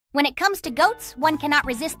When it comes to goats, one cannot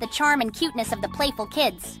resist the charm and cuteness of the playful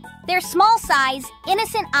kids. Their small size,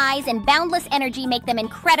 innocent eyes, and boundless energy make them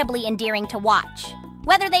incredibly endearing to watch.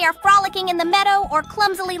 Whether they are frolicking in the meadow or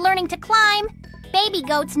clumsily learning to climb, baby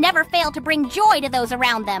goats never fail to bring joy to those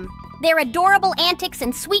around them. Their adorable antics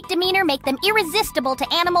and sweet demeanor make them irresistible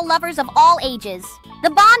to animal lovers of all ages. The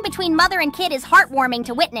bond between mother and kid is heartwarming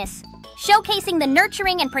to witness, showcasing the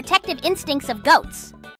nurturing and protective instincts of goats.